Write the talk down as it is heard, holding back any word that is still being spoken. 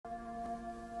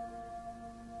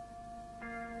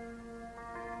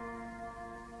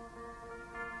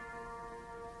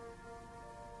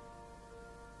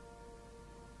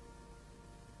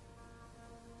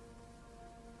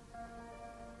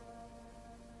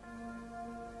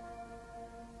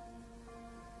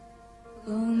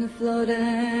the floating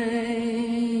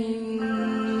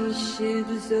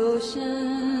shipless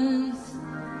oceans,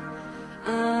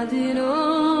 I did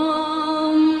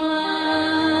all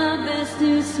my best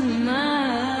to smile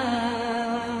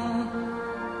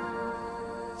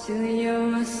till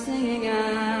your singing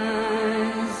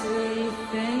eyes and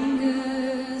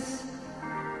fingers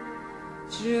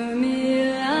drew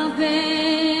me up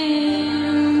into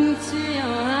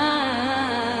your eyes,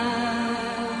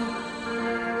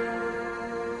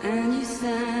 and you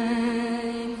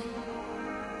sang,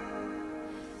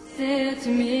 said to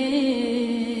me,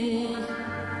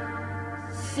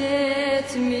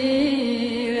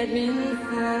 let me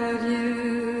unfold you.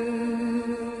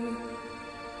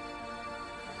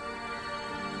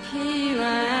 Here I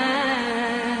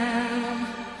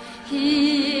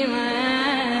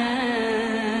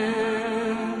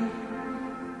am,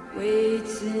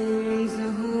 waiting to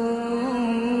hold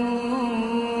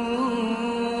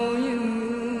you.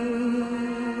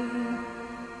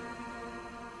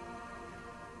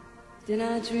 Did I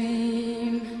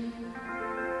dream?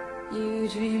 You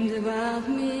dreamed about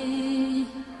me.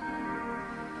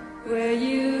 Were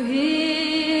you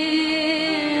here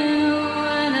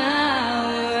when I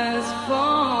was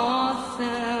for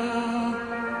sale?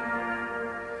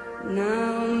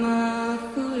 Now my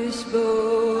foolish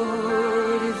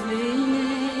boat is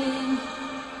leaning,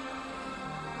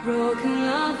 broken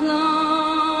up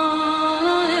along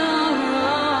your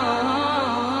road.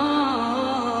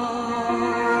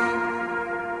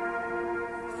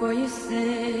 For you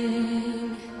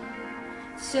sing,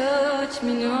 touch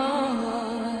me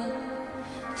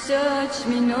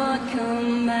not,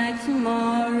 come back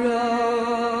tomorrow.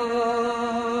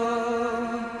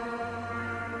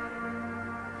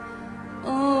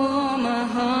 Oh my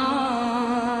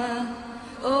heart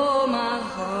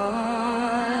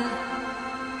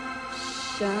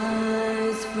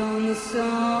shines from the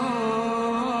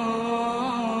sorrow.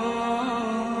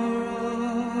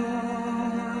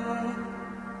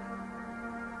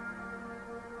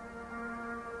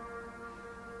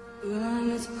 I'm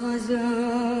as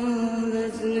puzzled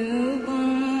as a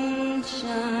newborn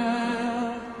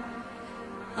child.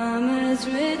 I'm as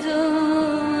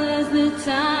riddled as the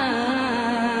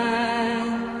tide.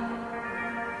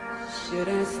 Should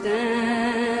I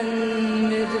stand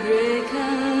mid the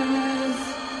breakers,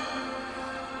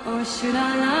 or should I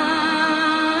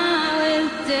lie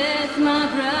with death, my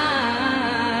bride?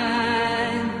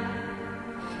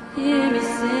 Hear me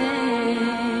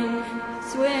sing,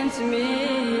 swim to me,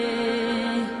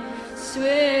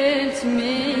 swim to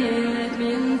me.